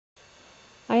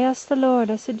I asked the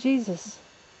Lord, I said, Jesus,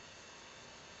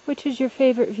 which is your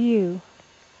favorite view?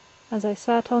 As I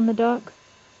sat on the dock,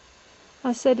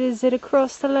 I said, is it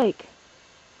across the lake?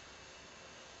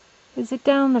 Is it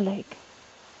down the lake?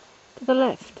 To the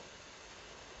left?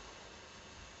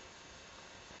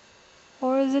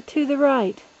 Or is it to the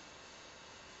right?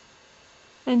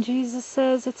 And Jesus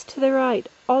says it's to the right,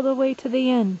 all the way to the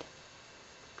end,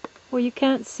 where you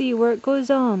can't see, where it goes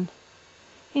on,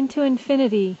 into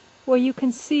infinity, where you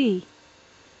can see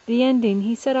the ending.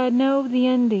 He said, I know the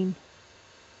ending.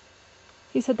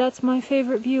 He said, that's my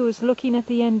favorite view, is looking at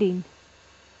the ending.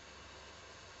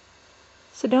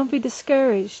 So don't be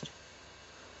discouraged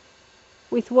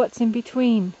with what's in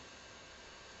between.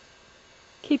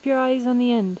 Keep your eyes on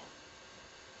the end.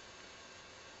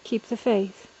 Keep the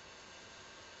faith.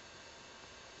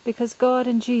 Because God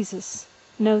and Jesus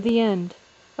know the end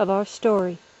of our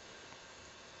story.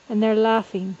 And they're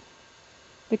laughing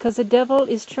because the devil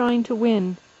is trying to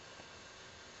win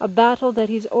a battle that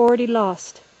he's already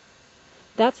lost.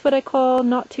 That's what I call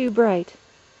not too bright.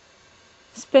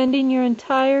 Spending your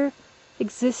entire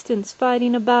existence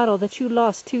fighting a battle that you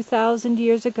lost 2,000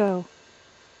 years ago.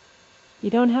 You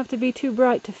don't have to be too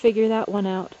bright to figure that one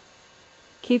out.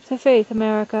 Keep the faith,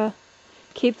 America.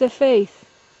 Keep the faith,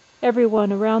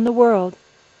 everyone around the world.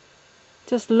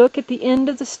 Just look at the end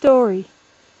of the story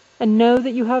and know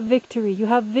that you have victory. You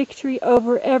have victory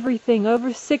over everything,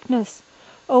 over sickness,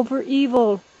 over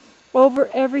evil, over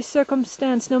every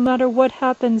circumstance. No matter what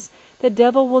happens, the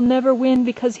devil will never win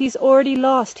because he's already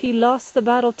lost. He lost the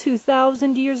battle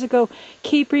 2,000 years ago.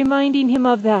 Keep reminding him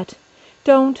of that.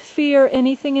 Don't fear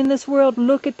anything in this world.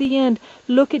 Look at the end.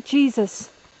 Look at Jesus.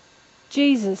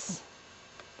 Jesus.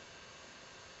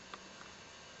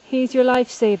 He's your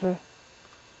lifesaver.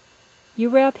 You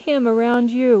wrap him around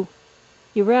you.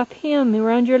 You wrap him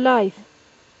around your life.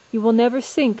 You will never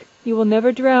sink. You will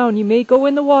never drown. You may go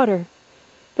in the water,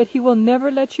 but he will never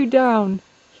let you down.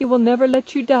 He will never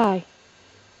let you die.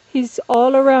 He's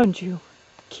all around you,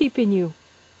 keeping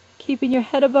your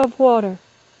head above water.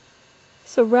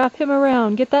 So wrap him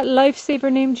around. Get that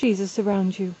lifesaver named Jesus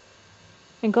around you.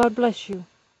 And God bless you.